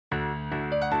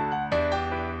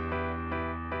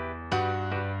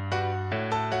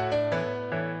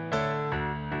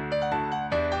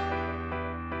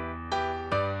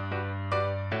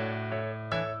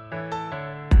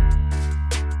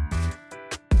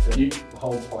The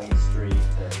home point streak,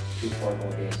 the 2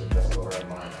 4-goal games in just over a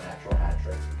month, an actual hat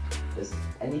trick. Does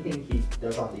anything he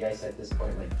does on the ice at this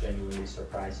point genuinely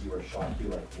surprise you or shock you?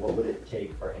 What would it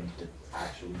take for him to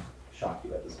actually shock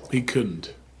you at this point? He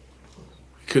couldn't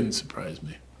surprise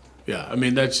me. Yeah, I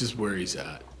mean, that's just where he's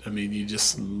at. I mean, you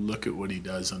just look at what he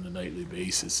does on a nightly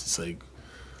basis. It's like,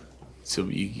 so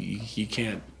you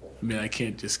can't, I mean, I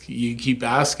can't just, you keep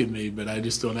asking me, but I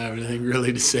just don't have anything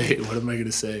really to say. What am I going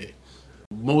to say?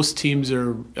 Most teams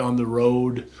are on the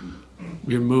road.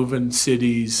 We're moving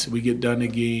cities. We get done a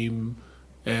game,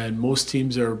 and most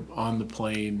teams are on the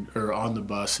plane or on the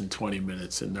bus in 20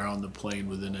 minutes, and they're on the plane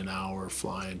within an hour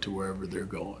flying to wherever they're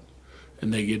going.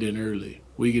 And they get in early.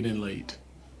 We get in late.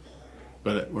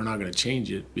 But we're not going to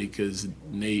change it because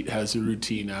Nate has a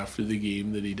routine after the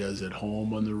game that he does at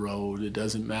home, on the road. It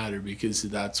doesn't matter because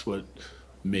that's what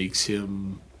makes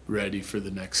him ready for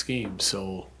the next game.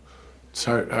 So it's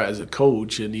hard as a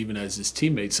coach and even as his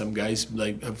teammates. Some guys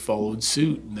have followed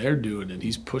suit and they're doing it.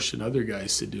 He's pushing other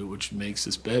guys to do it, which makes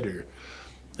us better.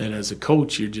 And as a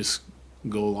coach, you just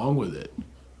go along with it,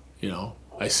 you know.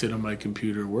 I sit on my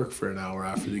computer and work for an hour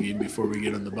after the game before we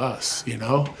get on the bus, you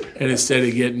know? And instead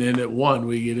of getting in at 1,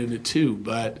 we get in at 2.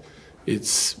 But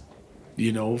it's,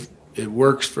 you know, it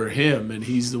works for him, and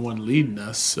he's the one leading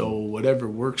us. So whatever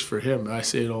works for him, I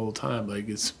say it all the time,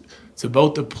 it's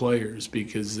about the players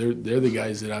because they're the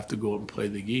guys that have to go out and play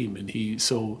the game. And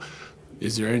so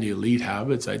is there any elite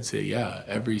habits? I'd say, yeah,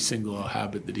 every single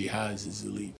habit that he has is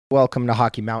elite. Welcome to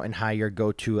Hockey Mountain High, your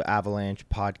go-to Avalanche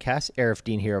podcast. Arif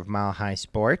Dean here of Mile High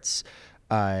Sports,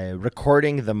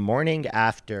 recording the morning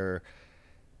after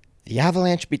the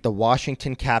Avalanche beat the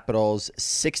Washington Capitals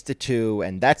 6-2,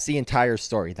 and that's the entire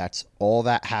story. That's all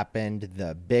that happened.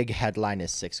 The big headline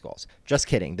is 6 goals. Just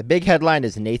kidding. The big headline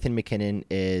is Nathan MacKinnon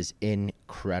is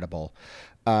incredible.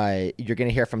 You're going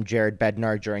to hear from Jared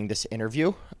Bednar during this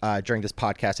interview, during this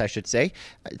podcast, I should say.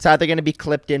 It's either going to be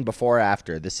clipped in before or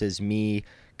after. This is me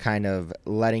kind of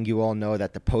letting you all know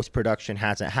that the post-production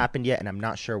hasn't happened yet, and I'm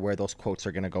not sure where those quotes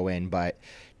are going to go in. But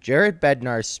Jared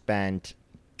Bednar spent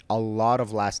a lot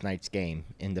of last night's game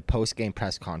in the post-game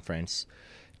press conference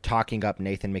talking up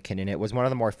Nathan MacKinnon. It was one of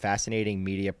the more fascinating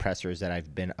media pressers that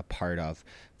I've been a part of,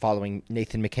 following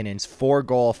Nathan MacKinnon's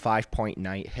 4-goal, 5-point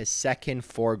night, his second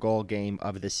 4-goal game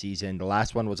of the season. The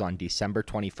last one was on December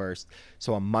 21st,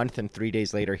 so a month and 3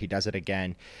 days later, he does it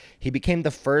again. He became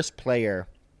the first player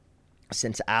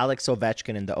since Alex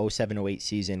Ovechkin in the 07-08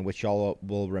 season, which y'all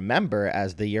will remember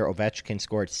as the year Ovechkin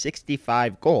scored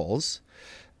 65 goals.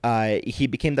 He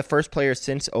became the first player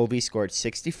since Ovi scored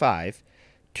 65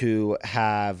 to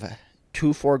have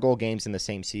 2 4-goal games in the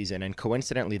same season. And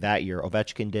coincidentally that year,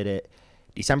 Ovechkin did it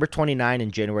December 29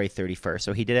 and January 31st.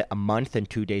 So he did it a month and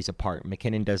 2 days apart.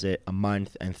 MacKinnon does it a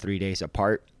month and 3 days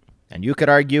apart. And you could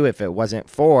argue if it wasn't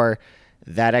for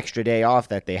that extra day off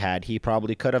that they had, he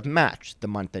probably could have matched the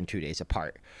month and 2 days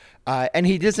apart. And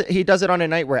he does it on a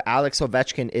night where Alex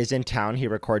Ovechkin is in town. He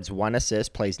records 1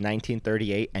 assist, plays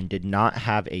 1938, and did not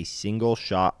have a single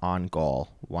shot on goal.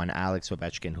 One Alex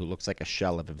Ovechkin, who looks like a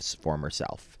shell of his former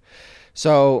self.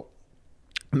 So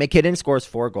MacKinnon scores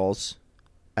 4 goals,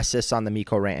 assists on the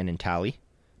Mikko Rantanen tally.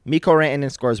 Mikko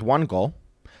Rantanen scores 1 goal,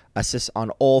 assists on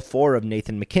all 4 of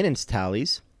Nathan MacKinnon's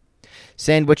tallies.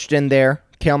 Sandwiched in there,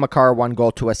 Cale Makar 1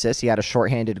 goal, 2 assists. He had a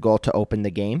shorthanded goal to open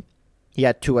the game. He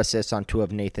had 2 assists on 2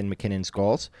 of Nathan MacKinnon's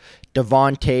goals.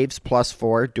 Devon Taves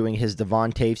 +4, doing his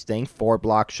Devon Taves thing. 4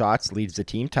 block shots, leads the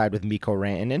team, tied with Mikko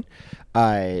Rantanen.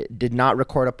 Did not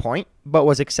record a point, but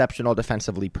was exceptional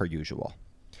defensively per usual.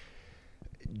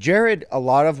 Jared, a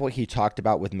lot of what he talked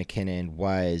about with MacKinnon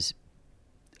was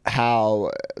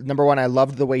how, number one, I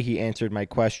loved the way he answered my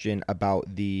question about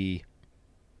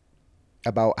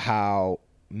how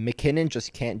MacKinnon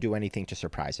just can't do anything to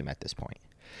surprise him at this point.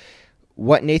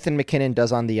 What Nathan MacKinnon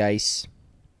does on the ice,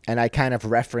 and I kind of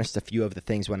referenced a few of the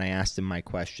things when I asked him my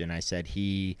question. I said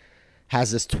he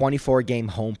has this 24-game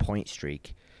home point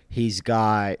streak. He's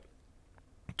got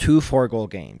 2 4-goal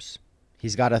games.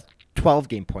 He's got a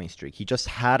 12-game point streak. He just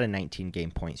had a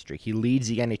 19-game point streak. He leads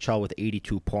the NHL with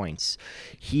 82 points.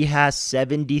 He has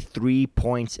 73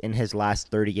 points in his last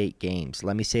 38 games.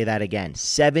 Let me say that again.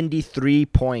 73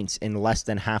 points in less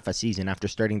than half a season after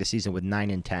starting the season with 9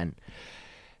 and 10.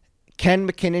 Can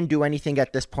MacKinnon do anything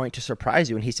at this point to surprise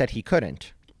you? And he said he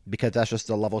couldn't, because that's just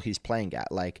the level he's playing at.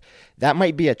 That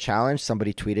might be a challenge.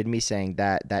 Somebody tweeted me saying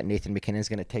that Nathan MacKinnon is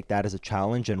going to take that as a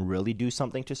challenge and really do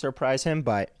something to surprise him.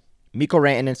 But Mikko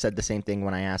Rantanen said the same thing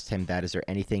when I asked him that. Is there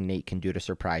anything Nate can do to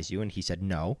surprise you? And he said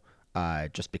no,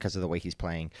 just because of the way he's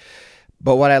playing.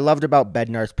 But what I loved about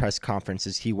Bednar's press conference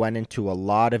is he went into a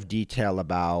lot of detail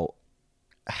about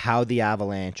how the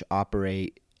Avalanche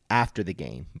operate after the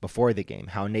game, before the game,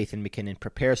 how Nathan MacKinnon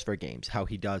prepares for games, how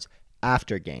he does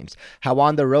after games, how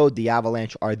on the road the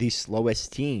Avalanche are the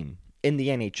slowest team in the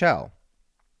NHL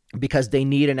because they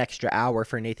need an extra hour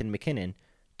for Nathan MacKinnon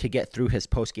to get through his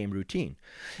post-game routine.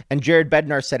 And Jared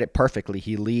Bednar said it perfectly.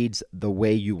 He leads the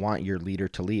way you want your leader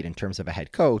to lead in terms of a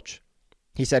head coach.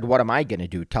 He said, what am I going to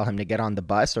do? Tell him to get on the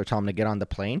bus or tell him to get on the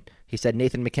plane? He said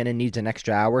Nathan MacKinnon needs an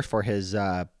extra hour for his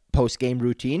post-game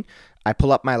routine. I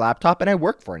pull up my laptop and I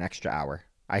work for an extra hour.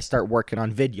 I start working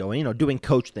on video, doing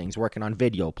coach things, working on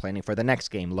video, planning for the next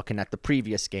game, looking at the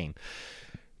previous game.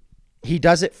 He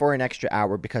does it for an extra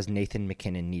hour because Nathan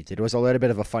MacKinnon needs it. It was a little bit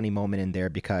of a funny moment in there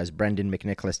because Brendan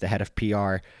McNicholas, the head of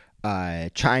PR,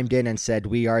 chimed in and said,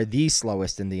 we are the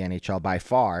slowest in the NHL by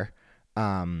far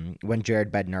when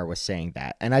Jared Bednar was saying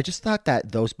that. And I just thought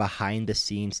that those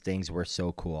behind-the-scenes things were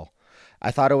so cool. I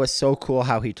thought it was so cool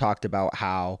how he talked about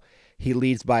how he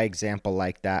leads by example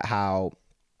like that, how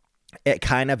it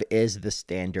kind of is the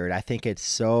standard. I think it's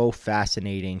so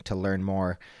fascinating to learn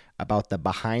more about the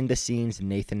behind-the-scenes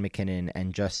Nathan MacKinnon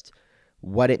and just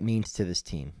what it means to this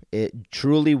team. It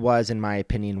truly was, in my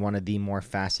opinion, one of the more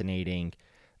fascinating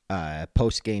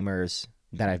post-gamers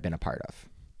that I've been a part of.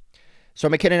 So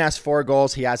MacKinnon has 4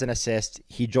 goals. He has an assist.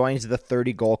 He joins the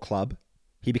 30-goal club.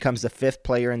 He becomes the 5th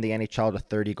player in the NHL with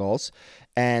 30 goals.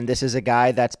 And this is a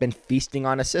guy that's been feasting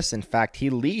on assists. In fact, he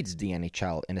leads the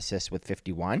NHL in assists with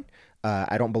 51.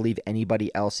 I don't believe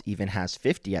anybody else even has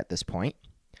 50 at this point.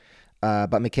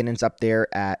 But MacKinnon's up there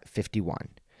at 51.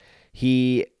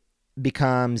 He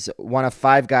becomes one of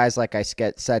 5 guys, like I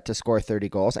said, to score 30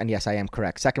 goals. And yes, I am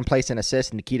correct. Second place in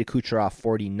assists, Nikita Kucherov,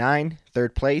 49.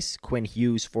 Third place, Quinn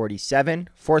Hughes, 47.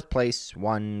 Fourth place,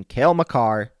 Cale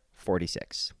Makar,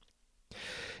 46.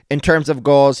 In terms of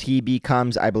goals, he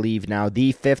becomes, I believe, now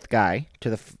the 5th guy to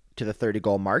the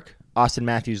 30-goal mark. Austin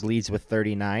Matthews leads with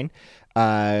 39.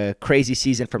 Crazy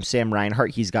season from Sam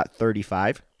Reinhart. He's got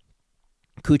 35.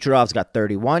 Kucherov's got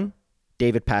 31.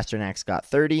 David Pasternak's got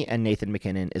 30, and Nathan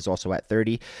MacKinnon is also at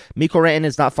 30. Mikko Rantanen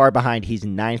is not far behind. He's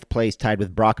 9th place, tied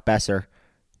with Brock Besser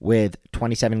with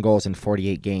 27 goals in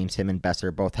 48 games. Him and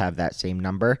Besser both have that same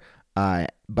number.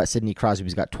 But Sidney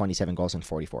Crosby's got 27 goals in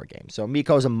 44 games. So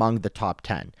Mikko's among the top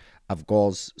 10 of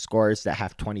goals scorers that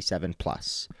have 27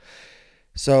 plus.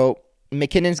 So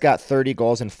MacKinnon's got 30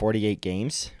 goals in 48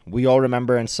 games. We all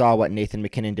remember and saw what Nathan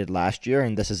MacKinnon did last year,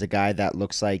 and this is a guy that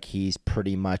looks like he's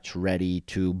pretty much ready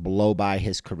to blow by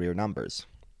his career numbers.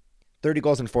 30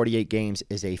 goals in 48 games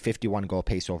is a 51-goal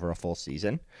pace over a full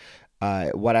season.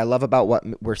 What I love about what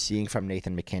we're seeing from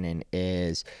Nathan MacKinnon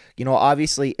is,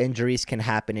 obviously injuries can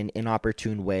happen in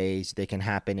inopportune ways. They can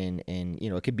happen in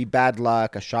it could be bad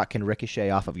luck. A shot can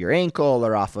ricochet off of your ankle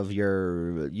or off of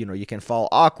your, you can fall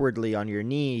awkwardly on your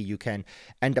knee. You can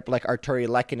end up like Arturi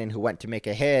Lehkonen, who went to make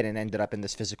a hit and ended up in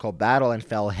this physical battle and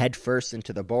fell headfirst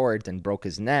into the boards and broke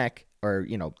his neck or,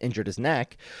 injured his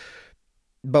neck.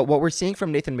 But what we're seeing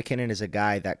from Nathan MacKinnon is a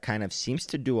guy that kind of seems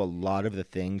to do a lot of the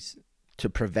things to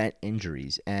prevent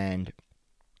injuries. And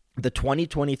the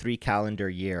 2023 calendar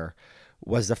year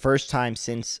was the first time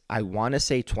since, I want to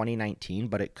say 2019,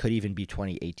 but it could even be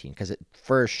 2018, because it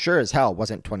for sure as hell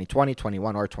wasn't 2020,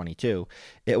 21, or 22.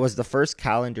 It was the first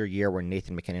calendar year where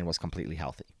Nathan MacKinnon was completely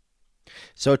healthy.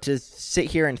 So to sit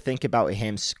here and think about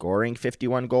him scoring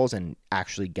 51 goals and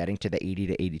actually getting to the 80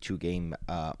 to 82 game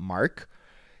mark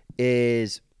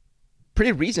is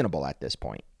pretty reasonable at this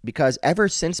point, because ever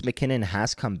since MacKinnon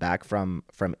has come back from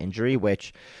injury,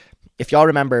 which if y'all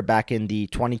remember back in the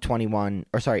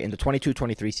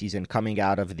 22-23 season coming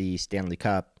out of the Stanley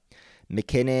Cup,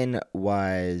 MacKinnon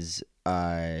was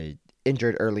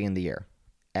injured early in the year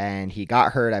and he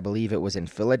got hurt. I believe it was in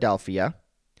Philadelphia.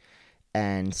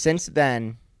 And since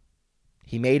then,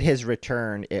 he made his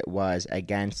return. It was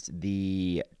against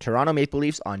the Toronto Maple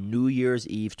Leafs on New Year's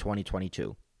Eve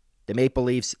 2022. The Maple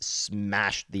Leafs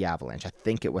smashed the Avalanche. I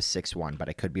think it was 6-1, but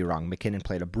I could be wrong. MacKinnon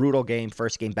played a brutal game,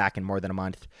 first game back in more than a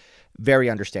month. Very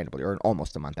understandable, or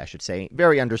almost a month, I should say.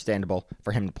 Very understandable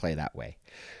for him to play that way.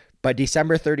 But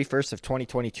December 31st of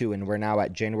 2022, and we're now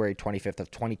at January 25th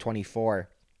of 2024,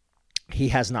 he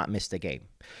has not missed a game.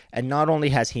 And not only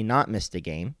has he not missed a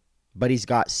game, but he's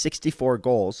got 64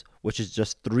 goals, which is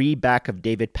just 3 back of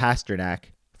David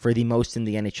Pastrnak for the most in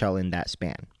the NHL in that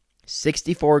span.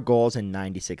 64 goals in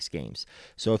 96 games.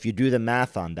 So if you do the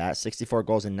math on that, 64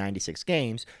 goals in 96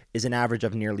 games is an average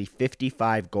of nearly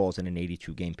 55 goals in an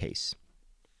 82-game pace.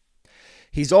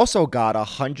 He's also got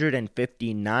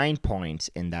 159 points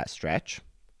in that stretch,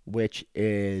 which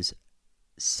is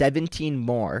 17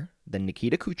 more than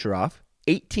Nikita Kucherov,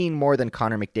 18 more than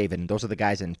Connor McDavid, and those are the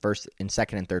guys in first, in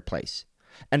second, and third place.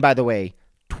 And by the way,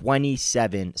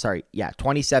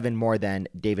 27 more than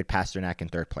David Pasternak in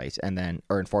third place, in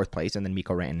fourth place, and then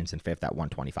Mikko Rantanen's in fifth at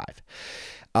 125.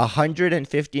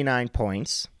 159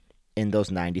 points in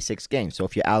those 96 games. So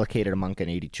if you allocate it among an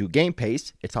 82 game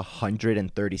pace, it's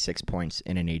 136 points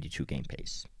in an 82 game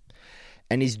pace.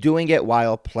 And he's doing it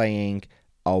while playing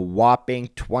a whopping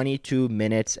 22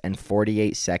 minutes and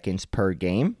 48 seconds per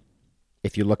game.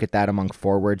 If you look at that among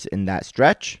forwards in that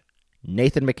stretch,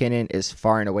 Nathan MacKinnon is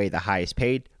far and away the highest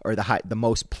paid, or the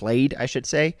most played, I should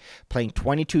say, playing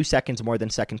 22 seconds more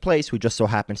than second place, who just so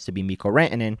happens to be Mikko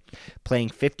Rantanen, playing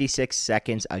 56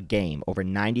 seconds a game, over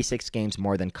 96 games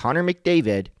more than Connor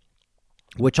McDavid,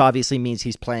 which obviously means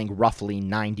he's playing roughly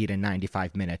 90 to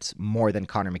 95 minutes more than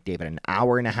Connor McDavid, an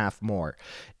hour and a half more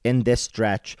in this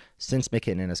stretch since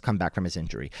MacKinnon has come back from his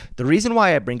injury. The reason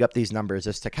why I bring up these numbers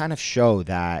is to kind of show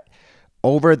that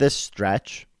over this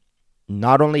stretch,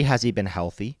 not only has he been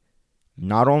healthy,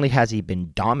 not only has he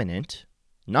been dominant,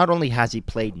 not only has he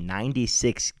played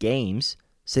 96 games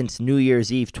since New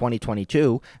Year's Eve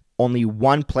 2022, only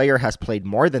one player has played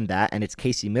more than that, and it's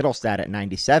Casey Middlestad at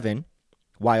 97,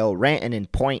 while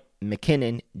Rantanen, Point,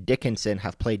 MacKinnon, Dickinson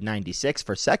have played 96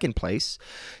 for second place.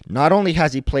 Not only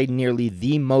has he played nearly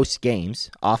the most games,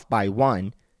 off by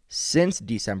one, since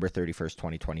December 31st,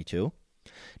 2022,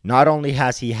 not only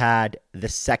has he had the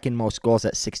second most goals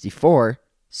at 64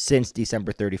 since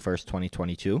December 31st,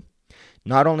 2022,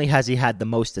 not only has he had the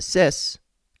most assists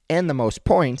and the most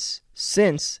points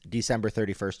since December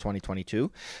 31st,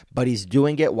 2022, but he's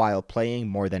doing it while playing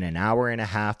more than an hour and a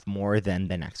half more than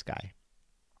the next guy.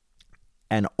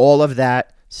 And all of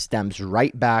that stems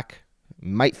right back.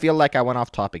 Might feel like I went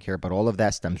off topic here, but all of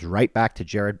that stems right back to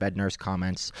Jared Bednar's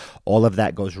comments. All of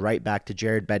that goes right back to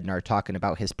Jared Bednar talking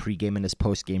about his pregame and his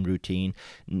postgame routine.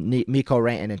 Mikko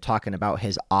Rantanen talking about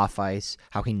his off ice,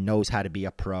 how he knows how to be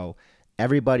a pro.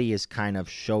 Everybody is kind of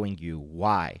showing you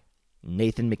why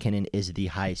Nathan MacKinnon is the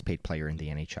highest paid player in the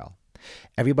NHL.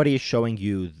 Everybody is showing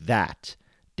you that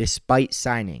despite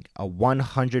signing a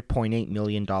 $100.8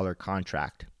 million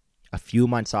contract, a few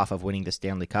months off of winning the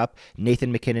Stanley Cup,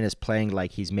 Nathan MacKinnon is playing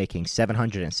like he's making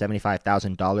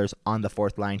 $775,000 on the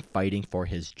fourth line fighting for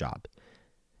his job.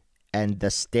 And the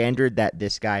standard that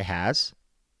this guy has,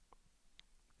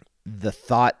 the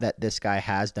thought that this guy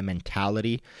has, the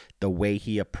mentality, the way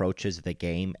he approaches the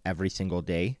game every single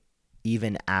day,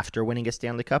 even after winning a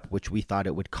Stanley Cup, which we thought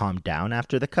it would calm down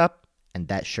after the Cup, and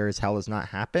that sure as hell has not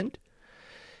happened,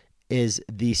 is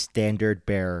the standard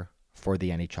bearer for the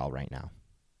NHL right now.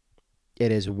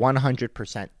 It is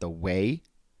 100% the way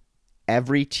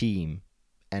every team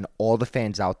and all the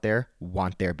fans out there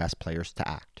want their best players to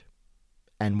act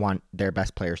and want their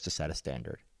best players to set a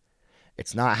standard.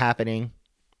 It's not happening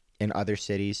in other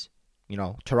cities. You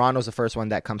know, Toronto's the first one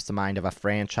that comes to mind of a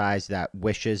franchise that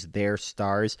wishes their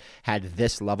stars had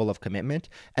this level of commitment.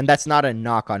 And that's not a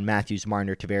knock on Matthews,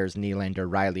 Marner, Tavares, Nylander,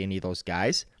 Riley, any of those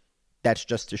guys. That's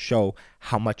just to show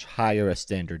how much higher a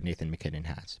standard Nathan MacKinnon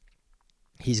has.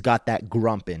 He's got that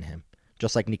grump in him,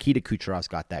 just like Nikita Kucherov's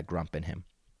got that grump in him.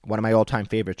 One of my all-time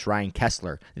favorites, Ryan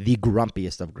Kessler, the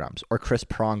grumpiest of grumps, or Chris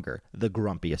Pronger, the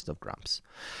grumpiest of grumps.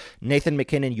 Nathan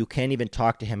MacKinnon, you can't even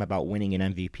talk to him about winning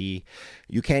an MVP.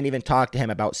 You can't even talk to him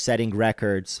about setting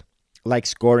records, like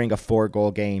scoring a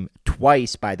 4-goal game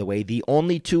twice, by the way. The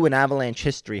only two in Avalanche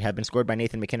history have been scored by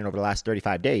Nathan MacKinnon over the last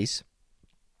 35 days.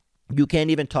 You can't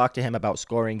even talk to him about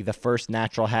scoring the first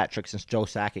natural hat trick since Joe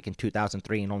Sakic in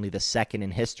 2003 and only the second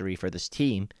in history for this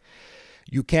team.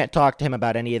 You can't talk to him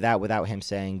about any of that without him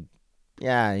saying,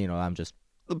 yeah,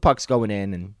 the puck's going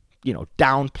in and,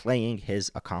 downplaying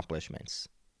his accomplishments.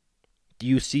 Do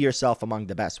you see yourself among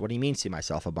the best? What do you mean see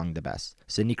myself among the best?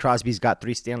 Sidney Crosby's got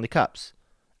 3 Stanley Cups.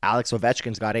 Alex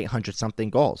Ovechkin's got 800-something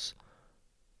goals.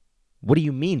 What do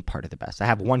you mean part of the best? I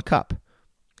have 1 cup.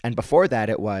 And before that,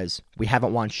 it was, we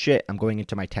haven't won shit. I'm going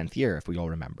into my 10th year, if we all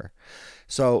remember.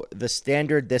 So the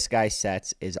standard this guy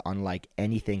sets is unlike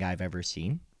anything I've ever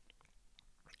seen.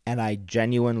 And I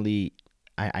genuinely,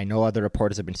 I know other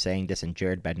reporters have been saying this, and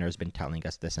Jared Bednar has been telling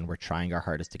us this, and we're trying our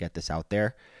hardest to get this out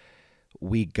there.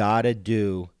 We got to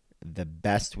do the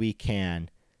best we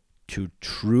can to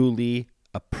truly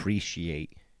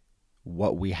appreciate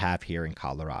what we have here in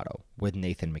Colorado with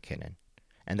Nathan MacKinnon.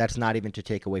 And that's not even to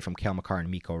take away from Cale Makar and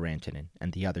Mikko Rantanen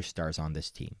and the other stars on this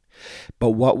team. But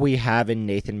what we have in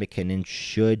Nathan MacKinnon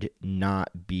should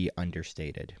not be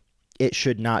understated. It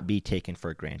should not be taken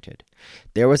for granted.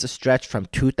 There was a stretch from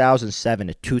 2007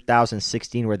 to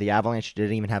 2016 where the Avalanche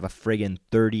didn't even have a friggin'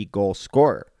 30-goal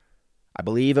scorer. I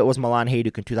believe it was Milan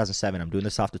Hajduk in 2007. I'm doing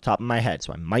this off the top of my head,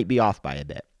 so I might be off by a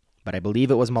bit. But I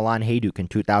believe it was Milan Hajduk in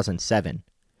 2007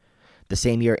 The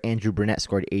same year, Andrew Brunette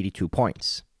scored 82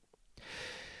 points.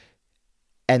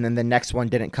 And then the next one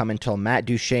didn't come until Matt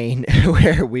Duchene,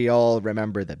 where we all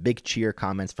remember the big cheer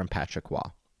comments from Patrick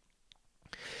Waugh.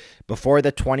 Before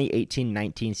the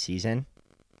 2018-19 season,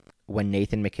 when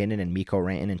Nathan MacKinnon and Mikko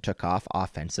Rantanen took off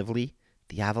offensively,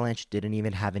 the Avalanche didn't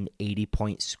even have an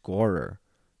 80-point scorer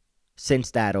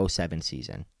since that 07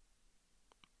 season.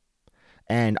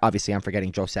 And obviously, I'm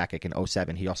forgetting Joe Sakic in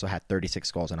 07. He also had 36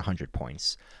 goals and 100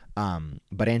 points.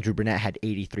 But Andrew Brunette had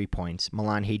 83 points.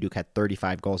 Milan Hajduk had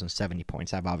 35 goals and 70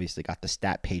 points. I've obviously got the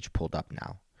stat page pulled up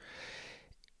now.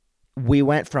 We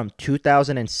went from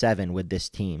 2007 with this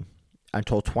team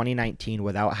until 2019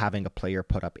 without having a player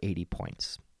put up 80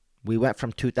 points. We went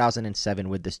from 2007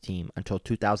 with this team until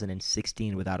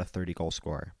 2016 without a 30-goal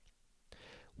scorer.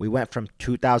 We went from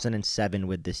 2007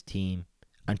 with this team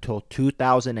until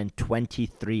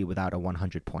 2023 without a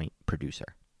 100-point producer.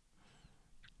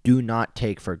 Do not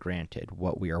take for granted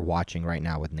what we are watching right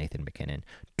now with Nathan MacKinnon.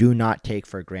 Do not take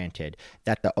for granted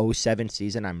that the 07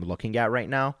 season I'm looking at right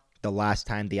now, the last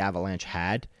time the Avalanche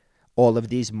had all of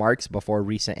these marks before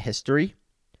recent history,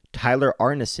 Tyler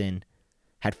Arneson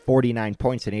had 49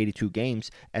 points in 82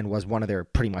 games and was one of their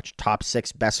pretty much top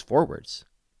 6 best forwards.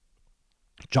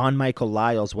 John Michael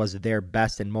Lyles was their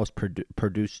best and most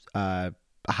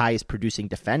highest producing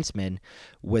defenseman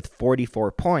with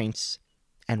 44 points,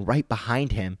 and right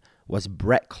behind him was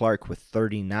Brett Clark with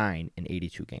 39 in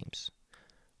 82 games.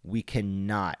 We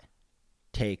cannot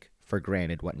take for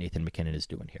granted what Nathan MacKinnon is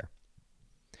doing here.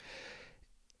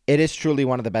 It is truly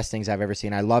one of the best things I've ever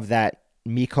seen. I love that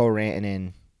Mikko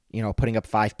Rantanen, putting up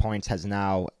 5 points, has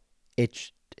now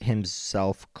inched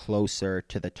himself closer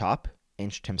to the top.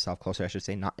 Inched himself closer, I should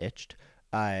say, not itched.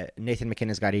 Nathan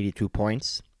MacKinnon's got 82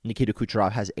 points. Nikita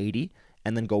Kucherov has 80.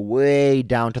 And then go way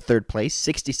down to third place,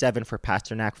 67 for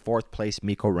Pasternak. Fourth place,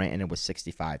 Mikko Rantanen was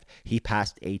 65. He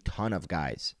passed a ton of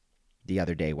guys the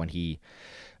other day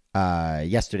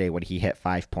yesterday when he hit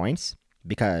 5 points,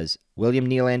 because William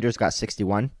Nylander's got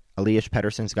 61, Elias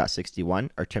Pettersson's got 61,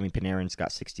 Artemi Panarin's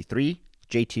got 63,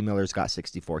 JT Miller's got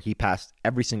 64. He passed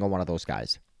every single one of those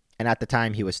guys. And at the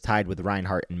time, he was tied with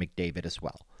Reinhart and McDavid as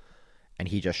well. And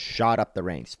he just shot up the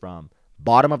ranks from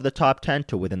bottom of the top 10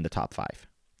 to within the top 5.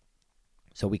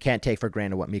 So we can't take for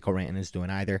granted what Mikko Rantanen is doing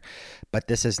either. But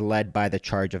this is led by the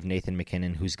charge of Nathan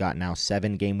MacKinnon, who's got now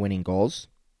 7 game-winning goals.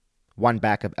 One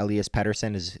back of Elias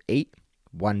Pettersson is 8.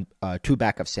 Two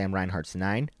back of Sam Reinhart's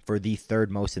 9, for the third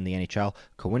most in the NHL.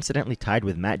 Coincidentally tied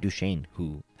with Matt Duchene,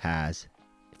 who has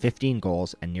 15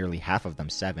 goals, and nearly half of them,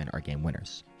 7, are game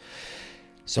winners.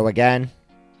 So again,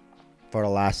 for the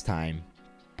last time,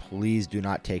 please do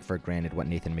not take for granted what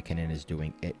Nathan MacKinnon is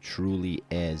doing. It truly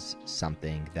is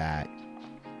something that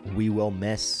we will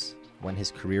miss when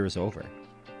his career is over.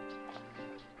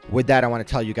 With that, I want to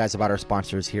tell you guys about our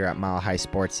sponsors here at Mile High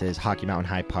Sports' Hockey Mountain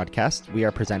High podcast. We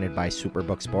are presented by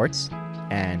Superbook Sports.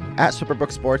 And at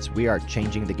Superbook Sports, we are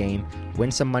changing the game. Win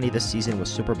some money this season with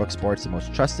Superbook Sports, the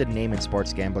most trusted name in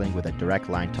sports gambling with a direct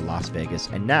line to Las Vegas.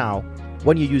 And now,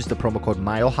 when you use the promo code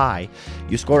MILEHIGH,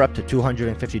 you score up to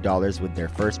 $250 with their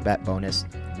first bet bonus.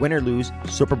 Win or lose,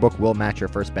 Superbook will match your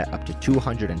first bet up to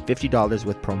 $250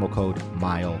 with promo code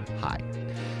MILEHIGh.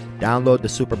 Download the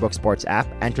Superbook Sports app,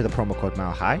 enter the promo code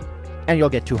MILEHIGh, and you'll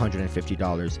get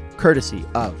 $250 courtesy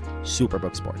of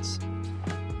Superbook Sports.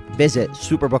 Visit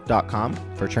superbook.com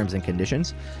for terms and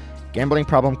conditions. Gambling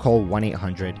problem, call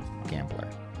 1-800-GAMBLER.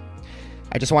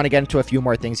 I just want to get into a few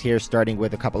more things here, starting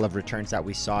with a couple of returns that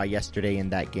we saw yesterday in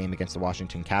that game against the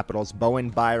Washington Capitals. Bowen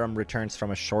Byram returns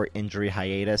from a short injury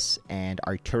hiatus, and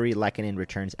Artturi Lehkonen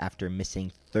returns after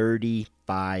missing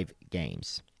 35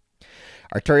 games.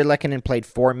 Artturi Lehkonen played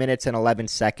 4 minutes and 11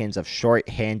 seconds of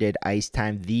short-handed ice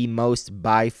time, the most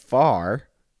by far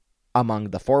among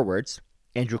the forwards.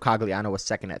 Andrew Cogliano was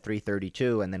second at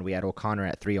 3:32, and then we had O'Connor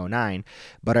at 3:09.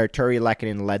 But Artturi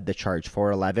Lehkonen led the charge,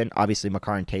 4:11. Obviously,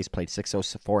 Makar and Taves played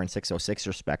 6:04 and 6:06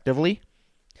 respectively.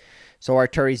 So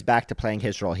Arturi's back to playing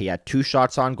his role. He had 2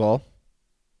 shots on goal.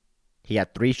 He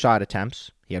had 3 shot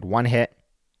attempts. He had 1 hit.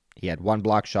 He had 1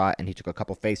 block shot, and he took a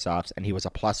couple face-offs, and he was a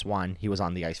 +1. He was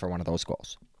on the ice for one of those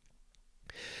goals.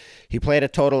 He played a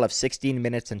total of 16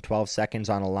 minutes and 12 seconds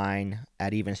on a line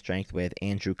at even strength with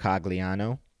Andrew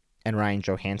Cogliano and Ryan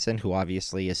Johansson, who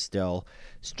obviously is still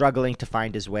struggling to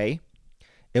find his way.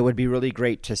 It would be really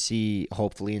great to see,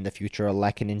 hopefully in the future, a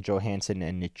Lehkonen, Johansson,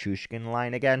 and Nichushkin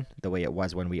line again, the way it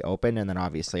was when we opened. And then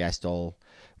obviously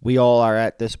we all are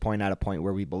at this point at a point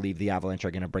where we believe the Avalanche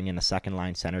are going to bring in a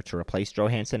second-line center to replace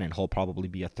Johansson, and he'll probably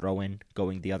be a throw-in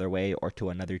going the other way or to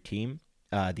another team.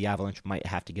 the Avalanche might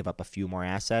have to give up a few more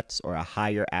assets or a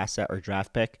higher asset or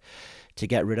draft pick to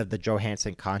get rid of the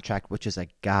Johansson contract, which is a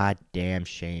goddamn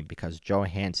shame because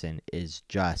Johansson is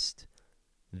just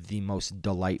the most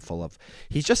delightful of.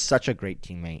 He's just such a great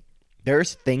teammate.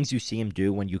 There's things you see him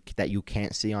do that you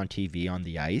can't see on TV on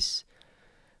the ice.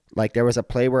 Like there was a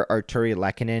play where Arturi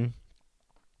Lehkonen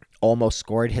almost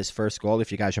scored his first goal.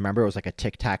 If you guys remember, it was like a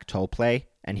tic-tac-toe play,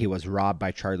 and he was robbed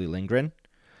by Charlie Lindgren.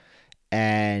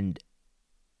 And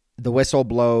the whistle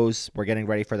blows. We're getting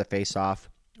ready for the face-off.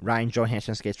 Ryan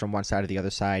Johansson skates from one side to the other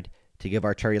side to give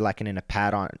Arturi Lehkonen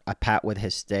a pat with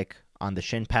his stick on the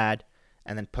shin pad,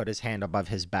 and then put his hand above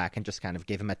his back and just kind of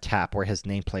gave him a tap where his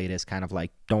nameplate is, kind of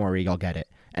like, don't worry, you'll get it.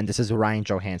 And this is Ryan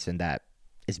Johansson that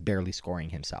is barely scoring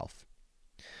himself.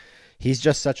 He's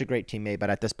just such a great teammate, but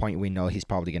at this point we know he's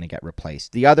probably going to get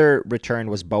replaced. The other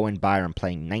return was Bowen Byram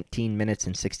playing 19 minutes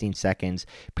and 16 seconds,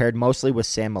 paired mostly with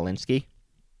Sam Malinsky,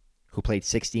 who played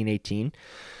 16-18,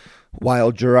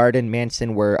 while Gerard and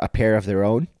Manson were a pair of their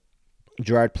own.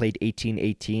 Gerard played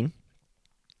 18-18,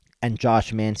 and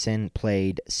Josh Manson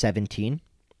played 17.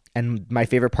 And my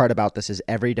favorite part about this is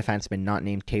every defenseman not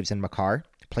named Taves and Makar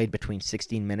played between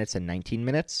 16 minutes and 19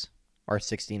 minutes, or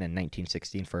 16 and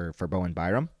 19-16 for Bowen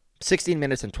Byram. 16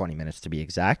 minutes and 20 minutes to be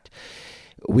exact.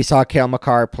 We saw Cale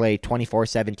Makar play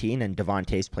 24-17 and Devon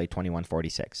Taves play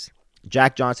 21-46.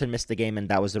 Jack Johnson missed the game, and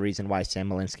that was the reason why Sam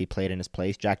Malinsky played in his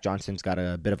place. Jack Johnson's got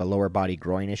a bit of a lower body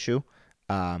groin issue.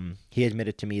 He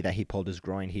admitted to me that he pulled his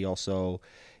groin. He also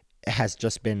has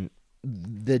just been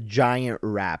the giant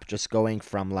wrap, just going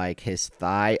from like his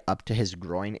thigh up to his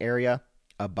groin area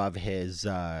above his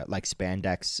like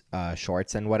spandex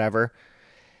shorts and whatever.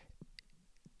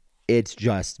 It's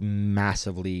just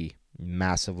massively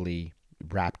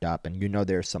wrapped up, and you know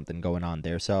there's something going on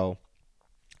there. So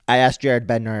I asked Jared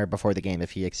Bednar before the game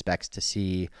if he expects to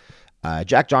see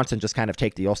Jack Johnson just kind of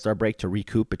take the All-Star break to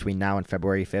recoup between now and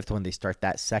February 5th when they start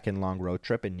that second long road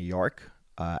trip in New York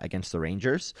against the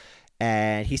Rangers.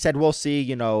 And he said, we'll see.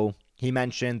 You know, he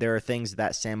mentioned there are things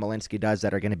that Sam Malinsky does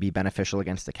that are going to be beneficial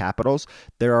against the Capitals.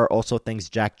 There are also things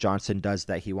Jack Johnson does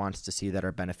that he wants to see that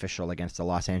are beneficial against the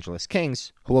Los Angeles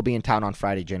Kings, who will be in town on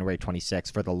Friday, January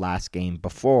 26th, for the last game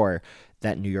before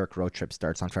that New York road trip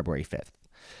starts on February 5th.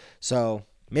 So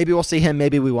maybe we'll see him,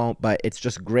 maybe we won't, but it's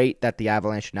just great that the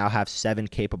Avalanche now have 7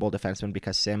 capable defensemen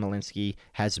because Sam Malinsky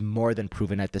has more than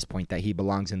proven at this point that he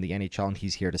belongs in the NHL and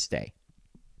he's here to stay.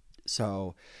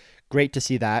 So great to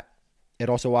see that. It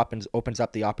also opens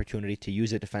up the opportunity to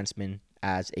use a defenseman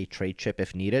as a trade chip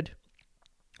if needed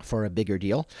for a bigger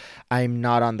deal. I'm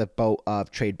not on the boat of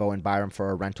trade Bowen Byram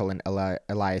for a rental in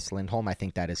Elias Lindholm. I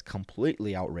think that is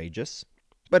completely outrageous.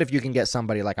 But if you can get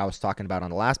somebody like I was talking about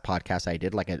on the last podcast I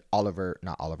did, like an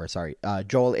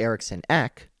Joel Eriksson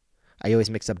Ek. I always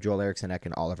mix up Joel Eriksson Ek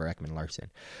and Oliver Ekman-Larsson.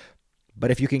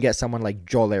 But if you can get someone like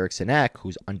Joel Eriksson Ek,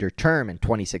 who's under term and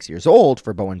 26 years old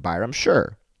for Bowen Byram,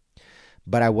 sure.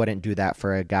 But I wouldn't do that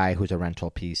for a guy who's a rental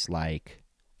piece like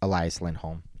Elias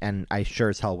Lindholm. And I sure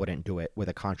as hell wouldn't do it with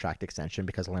a contract extension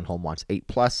because Lindholm wants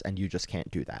 8+, and you just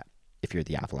can't do that if you're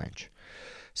the Avalanche.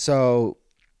 So,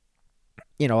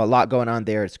 you know, a lot going on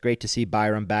there. It's great to see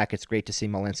Byram back. It's great to see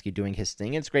Malinsky doing his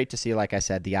thing. It's great to see, like I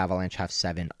said, the Avalanche have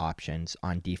 7 options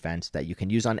on defense that you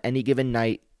can use on any given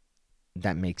night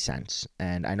that makes sense.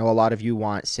 And I know a lot of you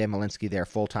want Sam Malinsky there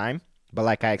full-time. But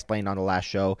like I explained on the last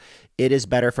show, it is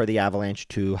better for the Avalanche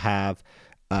to have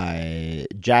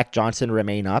Jack Johnson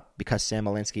remain up because Sam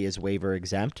Malinsky is waiver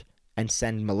exempt and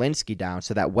send Malinsky down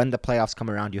so that when the playoffs come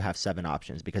around, you have 7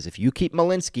 options. Because if you keep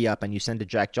Malinsky up and you send a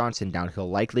Jack Johnson down, he'll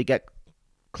likely get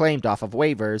claimed off of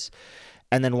waivers.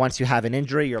 And then once you have an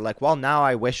injury, you're like, well, now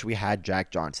I wish we had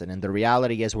Jack Johnson. And the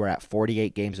reality is we're at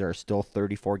 48 games. There are still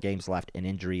 34 games left, and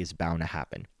injury is bound to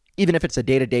happen. Even if it's a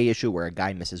day-to-day issue where a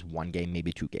guy misses 1 game,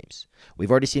 maybe 2 games.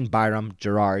 We've already seen Byram,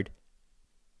 Gerard,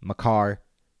 Makar,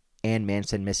 and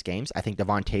Manson miss games. I think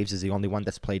Devon Taves is the only one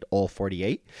that's played all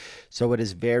 48. So it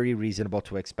is very reasonable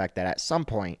to expect that at some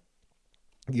point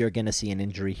you're going to see an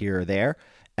injury here or there.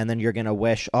 And then you're going to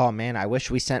wish, oh, man, I wish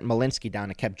we sent Malinsky down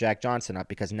and kept Jack Johnson up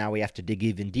because now we have to dig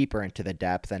even deeper into the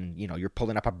depth. And, you know, you're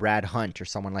pulling up a Brad Hunt or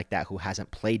someone like that who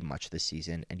hasn't played much this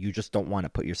season, and you just don't want to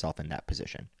put yourself in that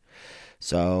position.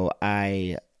 So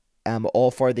I am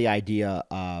all for the idea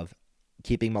of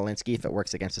keeping Malinsky if it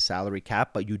works against the salary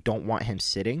cap, but you don't want him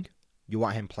sitting. You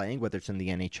want him playing, whether it's in the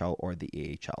NHL or the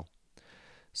AHL.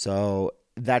 So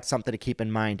that's something to keep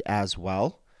in mind as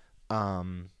well.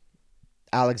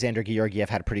 Alexander Georgiev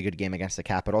had a pretty good game against the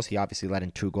Capitals. He obviously let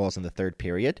in 2 goals in the third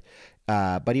period,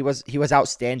 but he was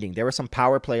outstanding. There were some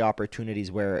power play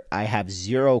opportunities where I have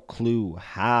zero clue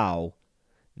how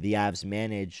the Avs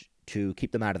managed to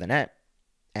keep them out of the net.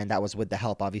 And that was with the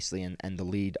help, obviously, and the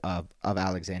lead of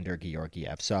Alexander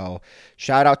Georgiev. So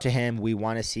shout out to him. We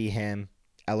want to see him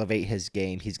elevate his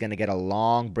game. He's going to get a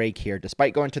long break here.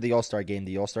 Despite going to the All-Star game,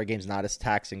 the All-Star game is not as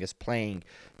taxing as playing,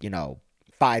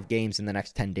 5 games in the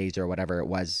next 10 days or whatever it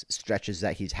was, stretches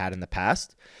that he's had in the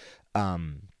past.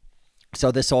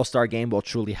 So this All-Star game will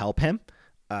truly help him.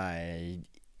 And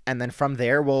then from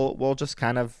there, we'll just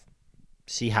kind of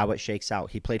see how it shakes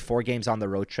out. He played 4 games on the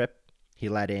road trip. He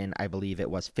let in, I believe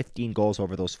it was 15 goals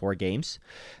over those 4 games.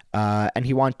 And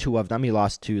he won 2 of them. He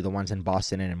lost to the ones in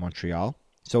Boston and in Montreal.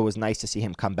 So it was nice to see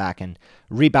him come back and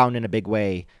rebound in a big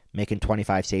way, making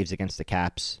 23 saves against the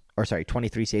Caps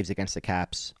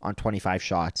on 25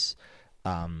 shots.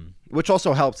 Which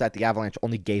also helps that the Avalanche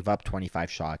only gave up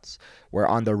 25 shots, where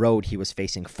on the road he was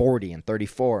facing 40 and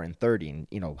 34 and 30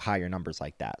 and, higher numbers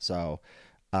like that. So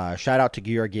shout out to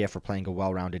Georgiev for playing a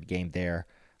well-rounded game there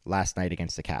last night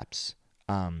against the Caps.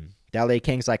 The LA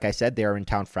Kings, like I said, they're in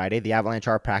town Friday. The Avalanche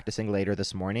are practicing later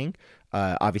this morning.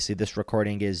 Obviously, this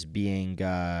podcast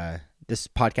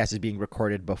is being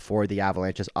recorded before the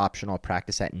Avalanche's optional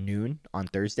practice at noon on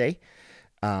Thursday.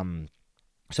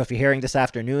 So if you're hearing this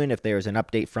afternoon, if there's an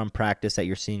update from practice that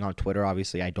you're seeing on Twitter,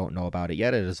 obviously I don't know about it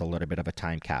yet. It is a little bit of a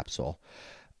time capsule.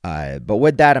 But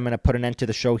with that, I'm going to put an end to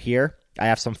the show here. I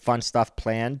have some fun stuff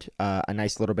planned. A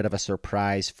nice little bit of a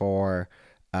surprise for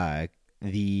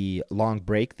the long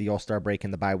break, the All-Star break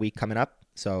and the bye week coming up.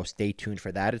 So stay tuned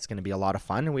for that. It's going to be a lot of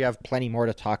fun, and we have plenty more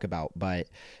to talk about. But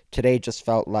today just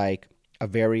felt like a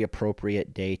very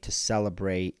appropriate day to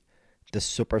celebrate the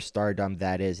superstardom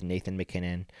that is Nathan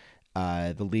MacKinnon,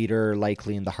 the leader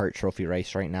likely in the Hart Trophy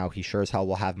race right now. He sure as hell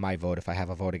will have my vote if I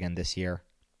have a vote again this year.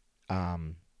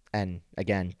 And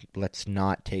again, let's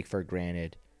not take for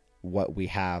granted what we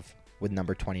have with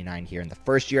number 29 here in the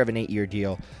first year of an 8-year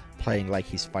deal, playing like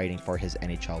he's fighting for his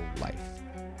NHL life.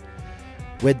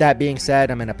 With that being said,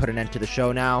 I'm going to put an end to the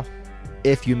show now.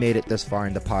 If you made it this far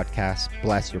in the podcast,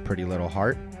 bless your pretty little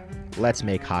heart. Let's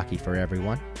make hockey for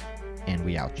everyone, and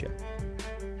we out you.